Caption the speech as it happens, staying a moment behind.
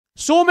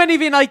So many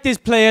of United's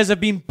players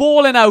have been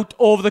balling out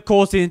over the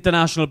course of the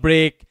international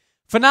break.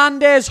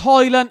 Fernandes,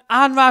 Højlund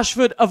and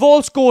Rashford have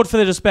all scored for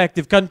their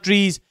respective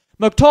countries.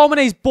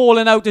 McTominay's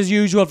balling out as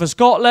usual for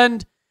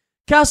Scotland.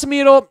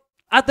 Casemiro,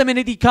 at the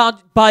minute he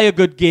can't buy a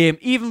good game,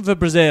 even for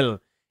Brazil.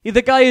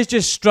 The guy is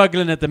just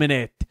struggling at the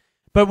minute.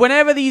 But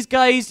whenever these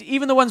guys,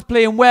 even the ones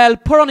playing well,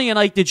 put on a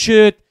United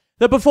shirt,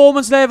 the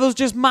performance levels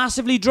just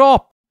massively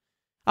drop.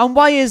 And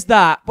why is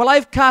that? Well,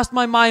 I've cast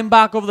my mind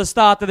back over the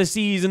start of the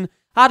season,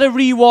 had a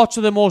rewatch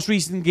of the most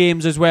recent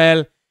games as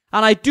well,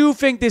 and I do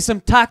think there's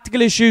some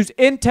tactical issues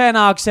in Ten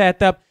Hag's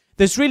setup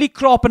that's really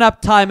cropping up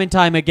time and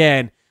time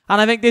again. And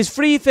I think there's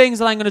 3 things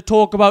that I'm going to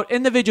talk about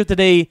in the video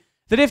today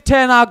that if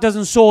Ten Hag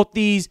doesn't sort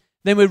these,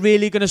 then we're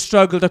really going to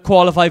struggle to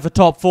qualify for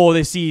top 4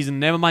 this season,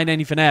 never mind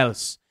anything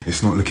else.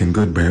 It's not looking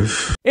good,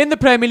 bruv. In the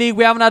Premier League,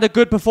 we haven't had a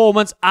good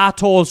performance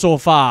at all so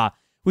far.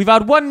 We've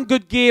had one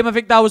good game, I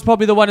think that was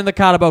probably the one in the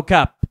Carabao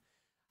Cup.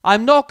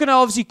 I'm not going to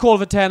obviously call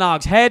for Ten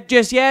Hag's head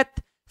just yet.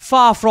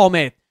 Far from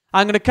it.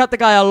 I'm going to cut the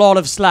guy a lot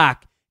of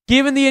slack.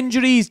 Given the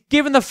injuries,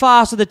 given the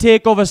farce of the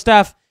takeover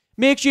stuff,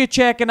 make sure you're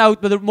checking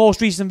out the most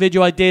recent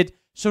video I did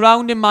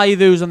surrounding my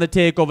views on the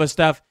takeover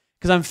stuff,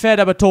 because I'm fed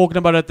up of talking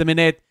about it at the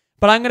minute.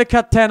 But I'm going to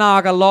cut Ten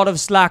Hag a lot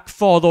of slack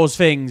for those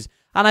things.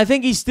 And I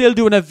think he's still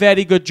doing a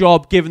very good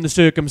job given the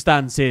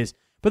circumstances.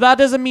 But that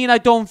doesn't mean I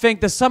don't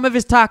think that some of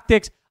his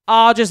tactics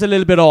are just a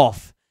little bit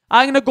off.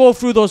 I'm going to go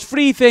through those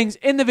 3 things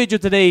in the video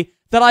today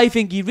that I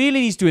think he really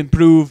needs to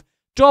improve.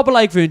 Drop a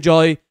like if you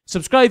enjoy,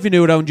 subscribe if you're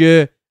new around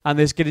here, and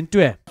let's get into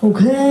it.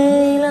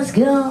 Okay, let's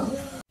go.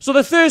 So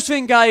the first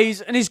thing, guys,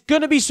 and it's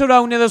going to be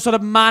surrounding the sort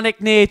of manic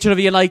nature of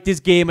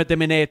United's game at the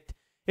minute.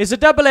 It's a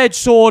double-edged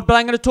sword, but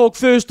I'm going to talk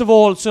first of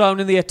all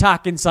surrounding the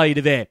attacking side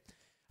of it.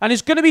 And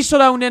it's going to be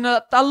surrounding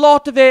a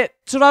lot of it,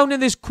 surrounding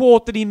this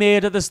quote that he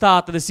made at the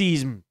start of the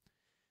season.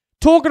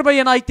 Talking about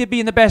United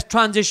being the best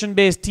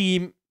transition-based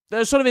team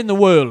sort of in the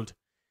world.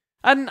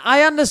 And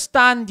I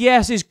understand,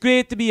 yes, it's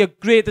great to be a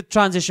great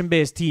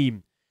transition-based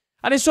team.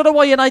 And it's sort of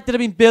what United have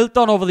been built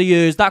on over the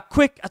years. That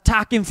quick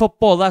attacking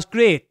football, that's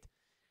great.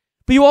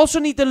 But you also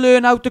need to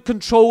learn how to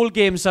control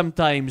games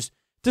sometimes.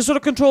 To sort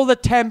of control the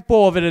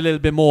tempo of it a little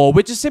bit more.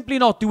 Which is simply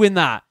not doing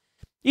that.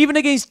 Even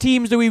against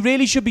teams that we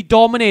really should be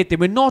dominating,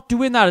 we're not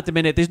doing that at the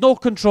minute. There's no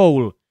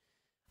control.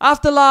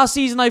 After last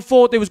season, I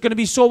thought there was going to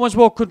be so much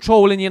more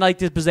control in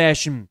United's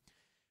possession.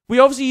 We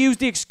obviously used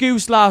the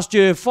excuse last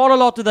year for a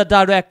lot of the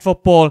direct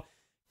football.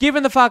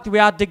 Given the fact that we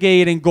had De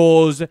Gea in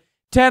goals,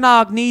 Ten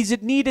Hag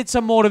needed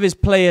some more of his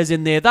players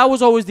in there. That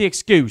was always the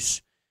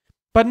excuse.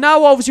 But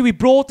now, obviously, we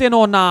brought in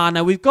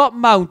Onana. We've got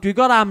Mount. We've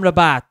got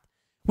Amrabat.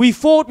 We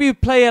thought we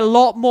would play a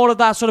lot more of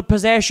that sort of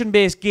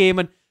possession-based game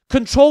and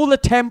control the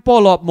tempo a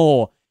lot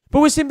more.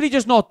 But we're simply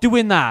just not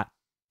doing that.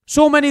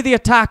 So many of the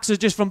attacks are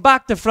just from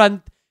back to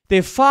front.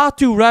 They're far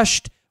too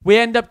rushed. We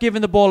end up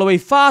giving the ball away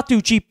far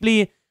too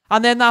cheaply.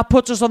 And then that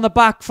puts us on the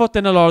back foot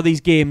in a lot of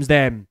these games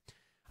then.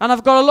 And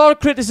I've got a lot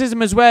of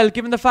criticism as well,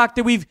 given the fact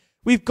that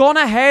we've gone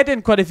ahead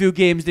in quite a few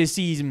games this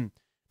season.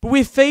 But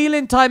we're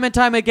failing time and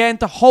time again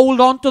to hold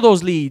on to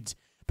those leads.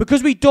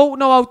 Because we don't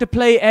know how to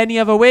play any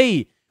other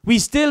way. We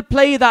still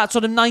play that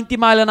sort of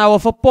 90-mile-an-hour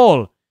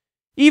football.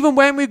 Even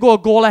when we go a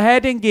goal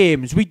ahead in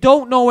games, we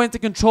don't know when to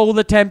control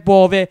the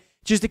tempo of it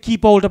just to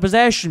keep hold of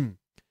possession.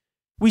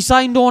 We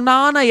signed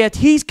Onana, yet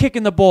he's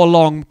kicking the ball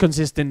long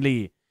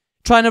consistently.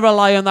 Trying to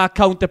rely on that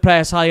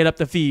counter-press higher up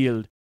the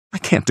field. I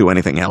can't do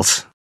anything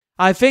else.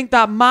 I think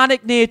that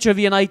manic nature of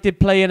United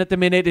playing at the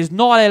minute is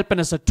not helping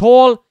us at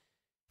all.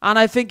 And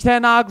I think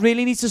Ten Hag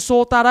really needs to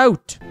sort that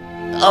out.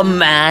 A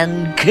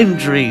man can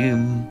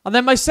dream. And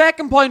then my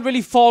second point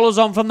really follows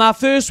on from that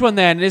first one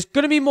then. And it's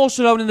going to be more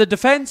surrounding the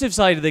defensive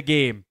side of the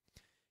game.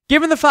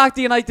 Given the fact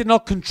that United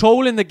not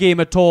controlling the game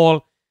at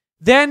all,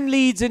 then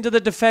leads into the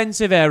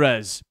defensive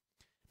errors.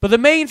 But the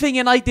main thing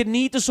United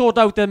need to sort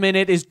out at the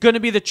minute is going to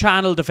be the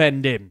channel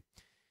defending.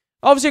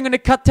 Obviously, I'm going to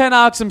cut Ten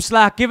Hag some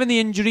slack given the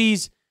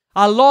injuries.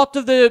 A lot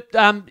of the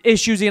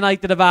issues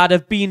United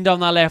have been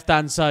down that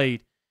left-hand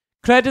side.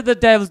 Credit the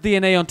Devil's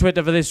DNA on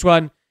Twitter for this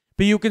one.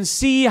 But you can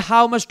see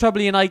how much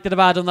trouble United have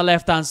had on the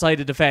left-hand side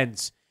of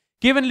defence.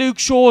 Given Luke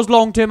Shaw's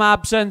long-term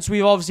absence,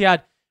 we've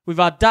had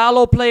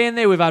Dalot playing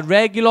there, we've had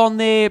Reguilon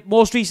there.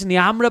 Most recently,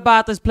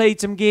 Amrabat has played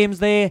some games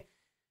there.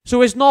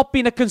 So it's not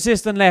been a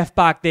consistent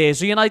left-back there.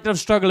 So United have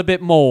struggled a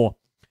bit more.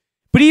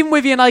 But even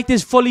with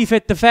United's fully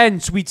fit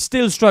defence, we'd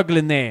still struggle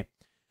in there.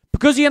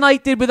 Because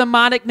United, with a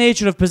manic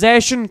nature of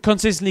possession,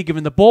 consistently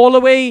giving the ball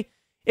away,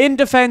 in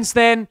defence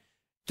then,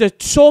 there's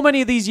so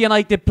many of these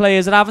United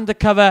players are having to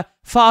cover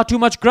far too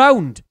much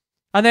ground.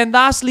 And then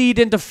that's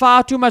leading to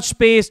far too much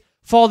space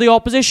for the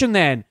opposition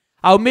then.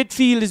 Our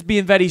midfield is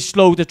being very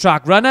slow to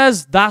track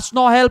runners. That's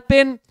not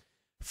helping.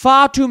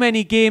 Far too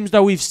many games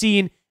that we've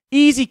seen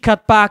easy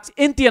cutbacks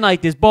into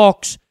United's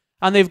box.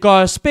 And they've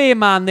got a spare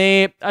man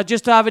there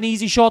just to have an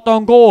easy shot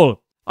on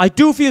goal. I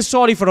do feel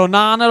sorry for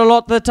Onana a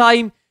lot of the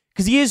time.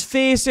 Because he is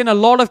facing a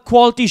lot of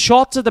quality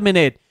shots at the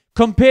minute.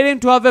 Comparing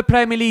to other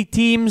Premier League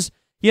teams,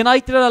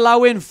 United are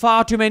allowing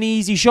far too many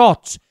easy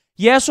shots.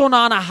 Yes,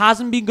 Onana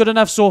hasn't been good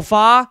enough so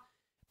far,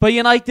 but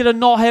United are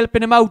not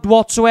helping him out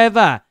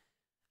whatsoever.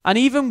 And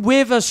even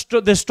with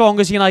the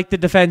strongest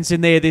United defence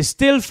in there, there's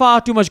still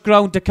far too much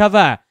ground to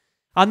cover.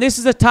 And this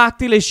is a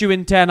tactical issue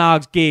in Ten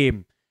Hag's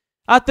game.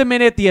 At the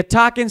minute, the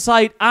attacking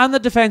side and the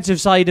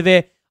defensive side of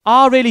it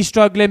are really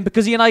struggling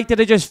because United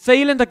are just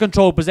failing to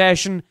control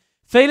possession,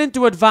 failing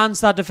to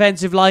advance that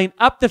defensive line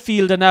up the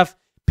field enough,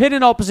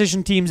 pinning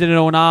opposition teams in their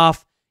own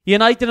half.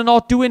 United are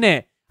not doing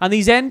it. And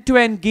these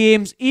end-to-end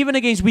games, even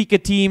against weaker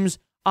teams,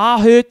 are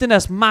hurting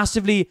us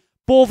massively,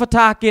 both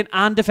attacking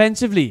and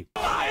defensively.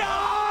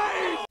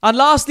 And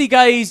lastly,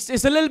 guys,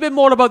 it's a little bit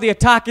more about the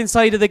attacking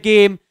side of the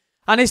game,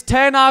 and it's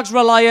Ten Hag's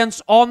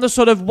reliance on the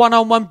sort of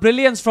one-on-one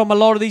brilliance from a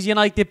lot of these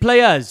United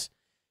players.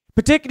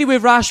 Particularly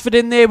with Rashford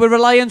in there, we're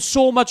relying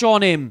so much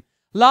on him.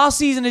 Last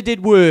season it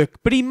did work,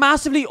 but he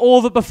massively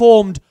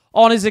overperformed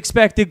on his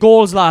expected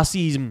goals last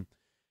season.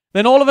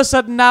 Then all of a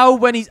sudden now,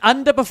 when he's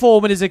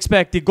underperforming his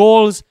expected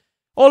goals,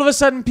 all of a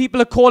sudden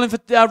people are calling for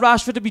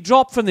Rashford to be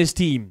dropped from this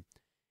team.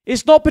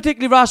 It's not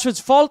particularly Rashford's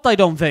fault, I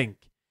don't think.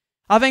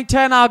 I think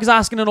Ten Hag is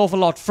asking an awful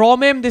lot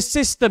from him. The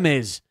system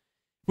is.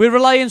 We're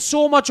relying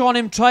so much on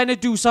him trying to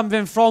do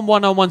something from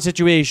one-on-one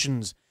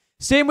situations.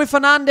 Same with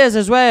Fernandes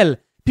as well.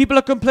 People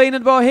are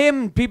complaining about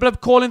him. People are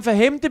calling for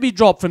him to be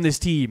dropped from this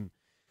team.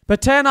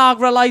 But Ten Hag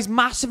relies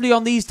massively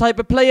on these type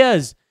of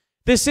players.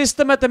 The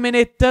system at the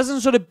minute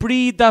doesn't sort of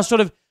breed that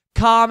sort of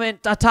calm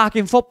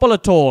attacking football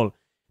at all.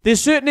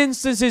 There's certain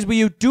instances where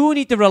you do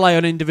need to rely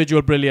on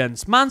individual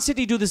brilliance. Man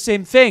City do the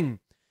same thing.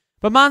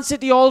 But Man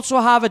City also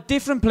have a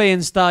different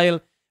playing style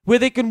where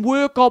they can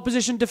work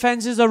opposition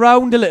defences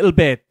around a little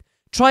bit.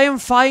 Try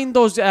and find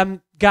those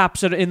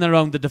gaps in and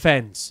around the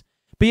defence.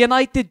 But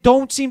United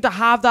don't seem to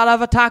have that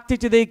other tactic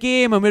to their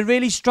game, and we're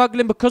really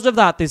struggling because of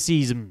that this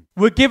season.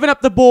 We're giving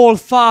up the ball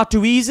far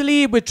too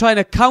easily. We're trying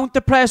to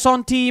counter-press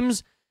on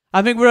teams.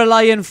 I think we're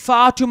relying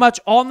far too much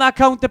on that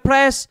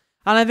counter-press,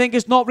 and I think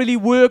it's not really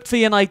worked for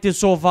United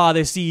so far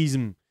this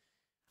season.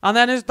 And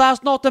then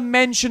that's not to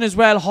mention as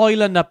well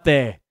Højlund up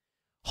there.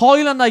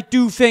 Højlund, I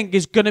do think,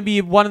 is going to be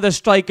one of the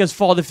strikers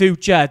for the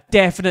future,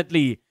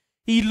 definitely.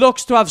 He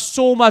looks to have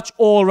so much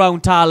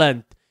all-round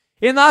talent.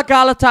 In that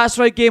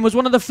Galatasaray game was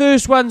one of the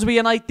first ones where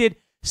United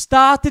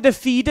started to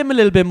feed him a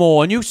little bit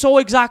more, and you saw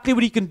exactly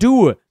what he can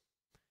do.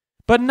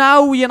 But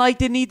now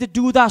United need to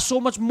do that so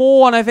much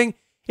more, and I think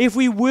if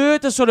we were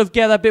to sort of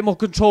get a bit more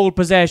controlled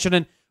possession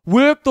and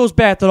work those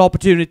better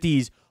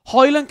opportunities,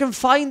 Højlund can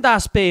find that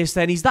space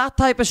then. He's that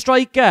type of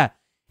striker.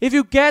 If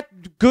you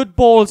get good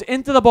balls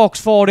into the box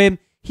for him,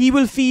 he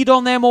will feed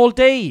on them all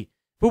day.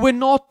 But we're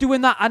not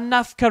doing that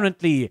enough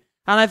currently.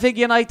 And I think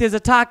United's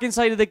attacking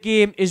side of the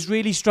game is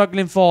really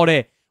struggling for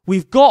it.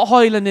 We've got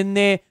Højlund in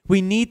there.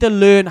 We need to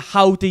learn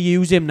how to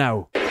use him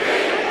now.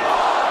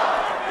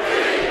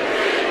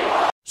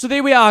 So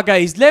there we are,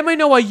 guys. Let me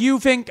know what you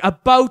think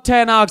about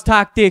Ten Hag's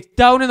tactics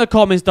down in the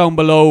comments down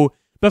below.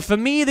 But for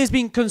me, there's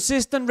been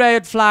consistent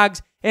red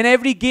flags in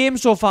every game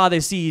so far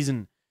this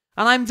season.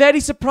 And I'm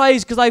very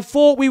surprised because I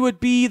thought we would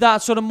be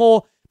that sort of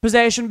more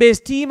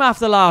possession-based team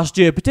after last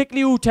year,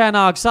 particularly who Ten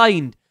Hag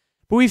signed.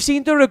 But we've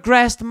seemed to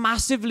regress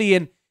massively,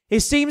 and it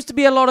seems to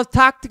be a lot of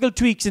tactical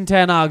tweaks in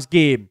Ten Hag's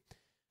game.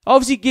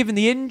 Obviously, given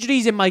the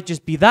injuries, it might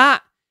just be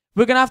that.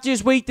 We're going to have to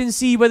just wait and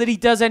see whether he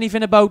does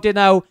anything about it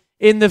now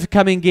in the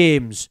coming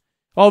games.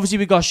 Obviously,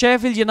 we've got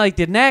Sheffield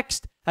United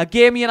next, a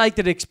game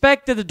United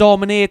expected to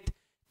dominate.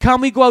 Can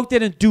we go out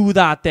there and do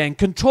that then?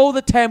 Control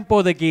the tempo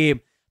of the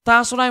game.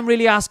 That's what I'm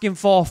really asking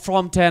for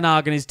from Ten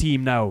Hag and his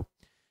team now.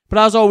 But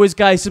as always,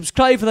 guys,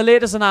 subscribe for the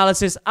latest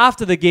analysis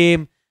after the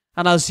game,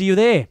 and I'll see you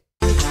there.